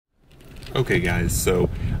Okay guys, so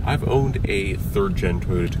I've owned a third-gen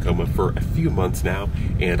Toyota Tacoma for a few months now,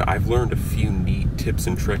 and I've learned a few neat tips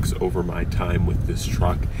and tricks over my time with this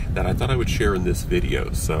truck that I thought I would share in this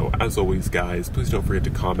video. So as always guys, please don't forget to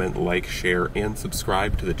comment, like, share, and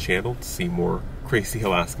subscribe to the channel to see more crazy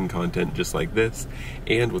Alaskan content just like this.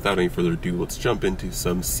 And without any further ado, let's jump into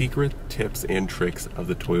some secret tips and tricks of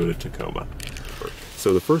the Toyota Tacoma.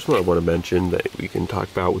 So the first one I want to mention that we can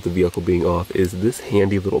talk about with the vehicle being off is this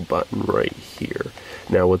handy little button right here.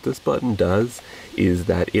 Now what this button does is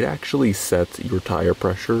that it actually sets your tire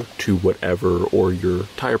pressure to whatever, or your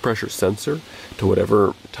tire pressure sensor to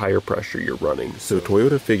whatever tire pressure you're running. So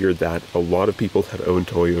Toyota figured that a lot of people that own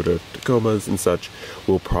Toyota Tacomas and such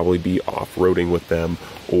will probably be off-roading with them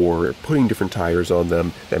or putting different tires on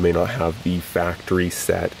them that may not have the factory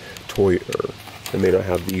set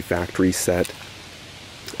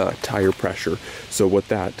tire pressure. So what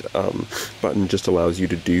that button just allows you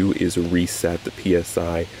to do is reset the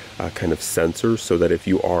PSI kind of sensor, so that if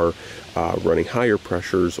you are running higher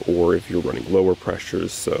pressures or if you're running lower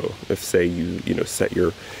pressures, so if say you set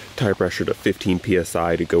your tire pressure to 15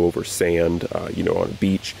 PSI to go over sand on a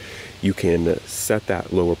beach, you can set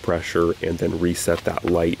that lower pressure and then reset that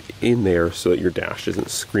light in there so that your dash isn't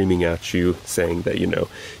screaming at you saying that you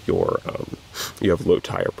have low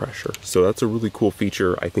tire pressure. So that's a really cool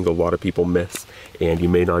feature I think a lot of people miss, and you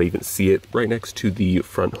may not even see it. Right next to the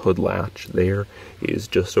front hood latch there is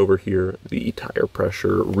just over here the tire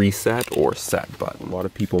pressure reset or set button. A lot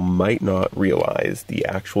of people might not realize the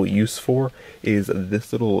actual use for is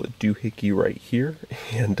this little doohickey right here,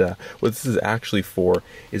 and what this is actually for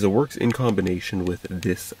is it works in combination with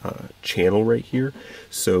this channel right here.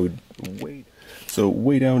 So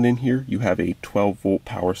way down in here you have a 12-volt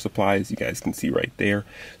power supply, as you guys can see right there.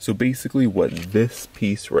 So basically what this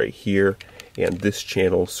piece right here and this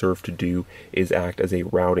channel serve to do is act as a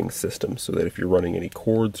routing system, so that if you're running any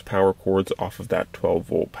cords, power cords off of that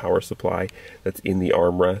 12-volt power supply that's in the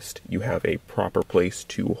armrest, you have a proper place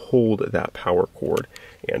to hold that power cord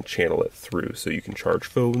and channel it through, so you can charge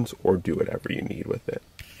phones or do whatever you need with it.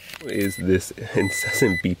 Is this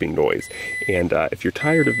incessant beeping noise, and if you're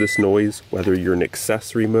tired of this noise, whether you're in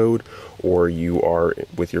accessory mode or you are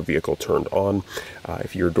with your vehicle turned on,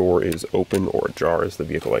 if your door is open or ajar, as the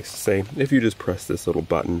vehicle likes to say, if you just press this little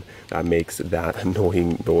button, that makes that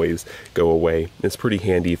annoying noise go away. It's pretty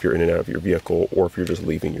handy if you're in and out of your vehicle, or if you're just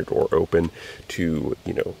leaving your door open to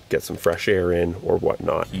get some fresh air in or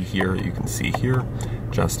whatnot. Here you can see here,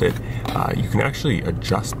 adjust it. You can actually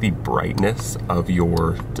adjust the brightness of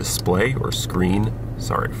your display or screen,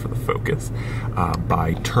 sorry for the focus,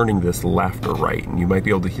 by turning this left or right, and you might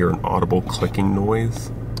be able to hear an audible clicking noise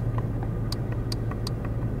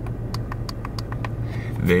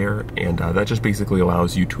there, and that just basically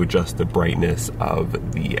allows you to adjust the brightness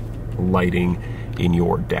of the lighting in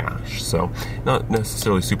your dash. So not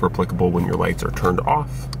necessarily super applicable when your lights are turned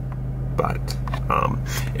off, but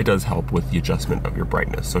it does help with the adjustment of your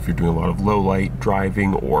brightness. So if you're doing a lot of low light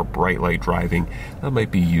driving or bright light driving, that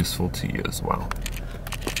might be useful to you as well.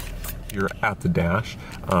 You're at the dash.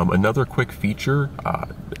 Another quick feature,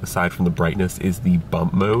 aside from the brightness, is the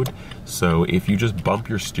bump mode. So if you just bump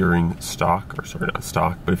your steering stock, or sorry, not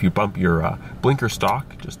stock, but if you bump your blinker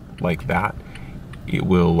stock just like that, it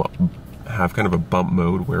will have kind of a bump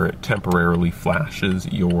mode where it temporarily flashes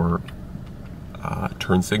your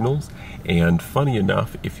turn signals. And funny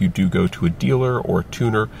enough, if you do go to a dealer or a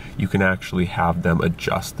tuner, you can actually have them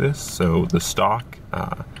adjust this. So the stock,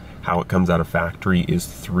 how it comes out of factory, is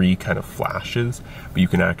 3 kind of flashes, but you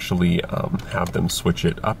can actually have them switch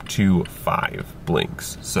it up to 5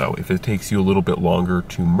 blinks. So if it takes you a little bit longer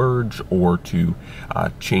to merge or to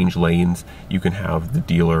change lanes, you can have the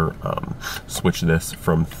dealer switch this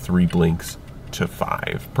from 3 blinks to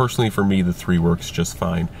 5. Personally, for me, the 3 works just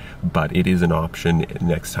fine, but it is an option.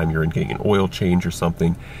 Next time you're getting an oil change or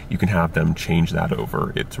something, you can have them change that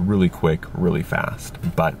over. It's really quick, really fast,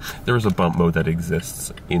 but there is a bump mode that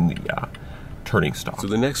exists in the turning stock. So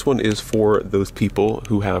the next one is for those people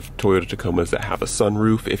who have Toyota Tacomas that have a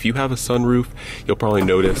sunroof. If you have a sunroof, you'll probably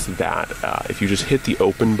notice that if you just hit the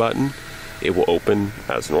open button, it will open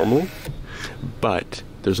as normal, but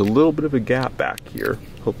there's a little bit of a gap back here.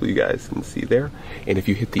 Hopefully you guys can see there. And if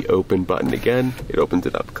you hit the open button again, it opens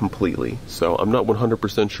it up completely. So I'm not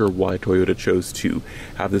 100% sure why Toyota chose to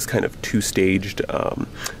have this kind of 2-staged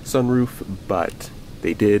sunroof, but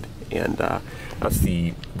they did, and that's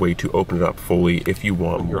the way to open it up fully if you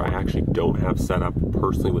want. Here, I actually don't have set up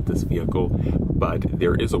personally with this vehicle, but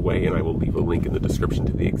there is a way, and I will leave a link in the description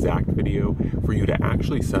to the exact video, for you to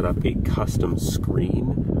actually set up a custom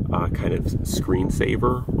screen, kind of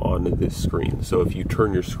screensaver on this screen. So if you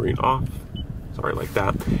turn your screen off, sorry, like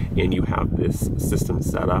that, and you have this system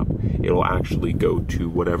set up, it'll actually go to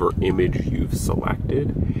whatever image you've selected,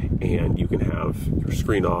 and you can have your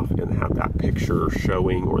screen off and have that picture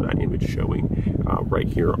showing or that image showing right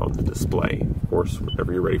here on the display. Of course,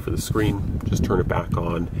 whenever you're ready for the screen, just turn it back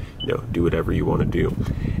on, do whatever you want to do.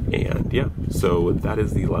 And yeah, so that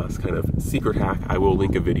is the last kind of secret hack. I will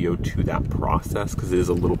link a video to that process because it is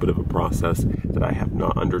a little bit of a process that I have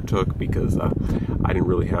not undertook because I didn't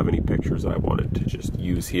really have any pictures that I wanted to just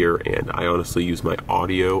use here, and I honestly use my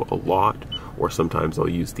audio a lot, or sometimes I'll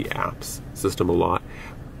use the apps system a lot.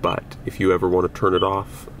 But if you ever want to turn it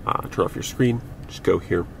off, turn off your screen, just go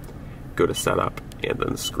here, go to setup, and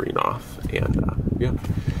then screen off. And yeah,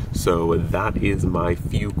 so that is my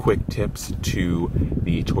few quick tips to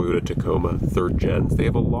the Toyota Tacoma 3rd Gens. They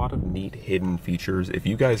have a lot of neat hidden features. If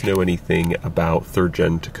you guys know anything about 3rd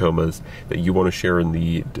Gen Tacomas that you want to share in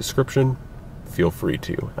the description, feel free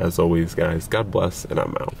to. As always, guys, God bless, and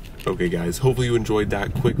I'm out. Okay, guys, hopefully you enjoyed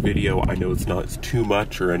that quick video. I know it's not too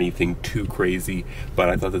much or anything too crazy, but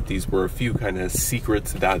I thought that these were a few kind of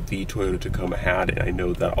secrets that the Toyota Tacoma had, and I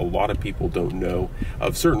know that a lot of people don't know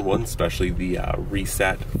of certain ones, especially the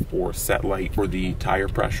reset or set light for the tire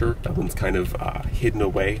pressure. That one's kind of hidden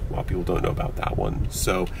away. A lot of people don't know about that one.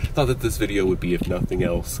 So I thought that this video would be, if nothing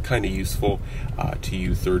else, kind of useful to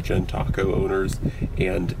you 3rd Gen Taco owners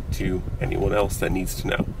and to anyone else that needs to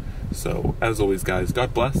know. So, as always, guys,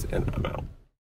 God bless, and I'm out.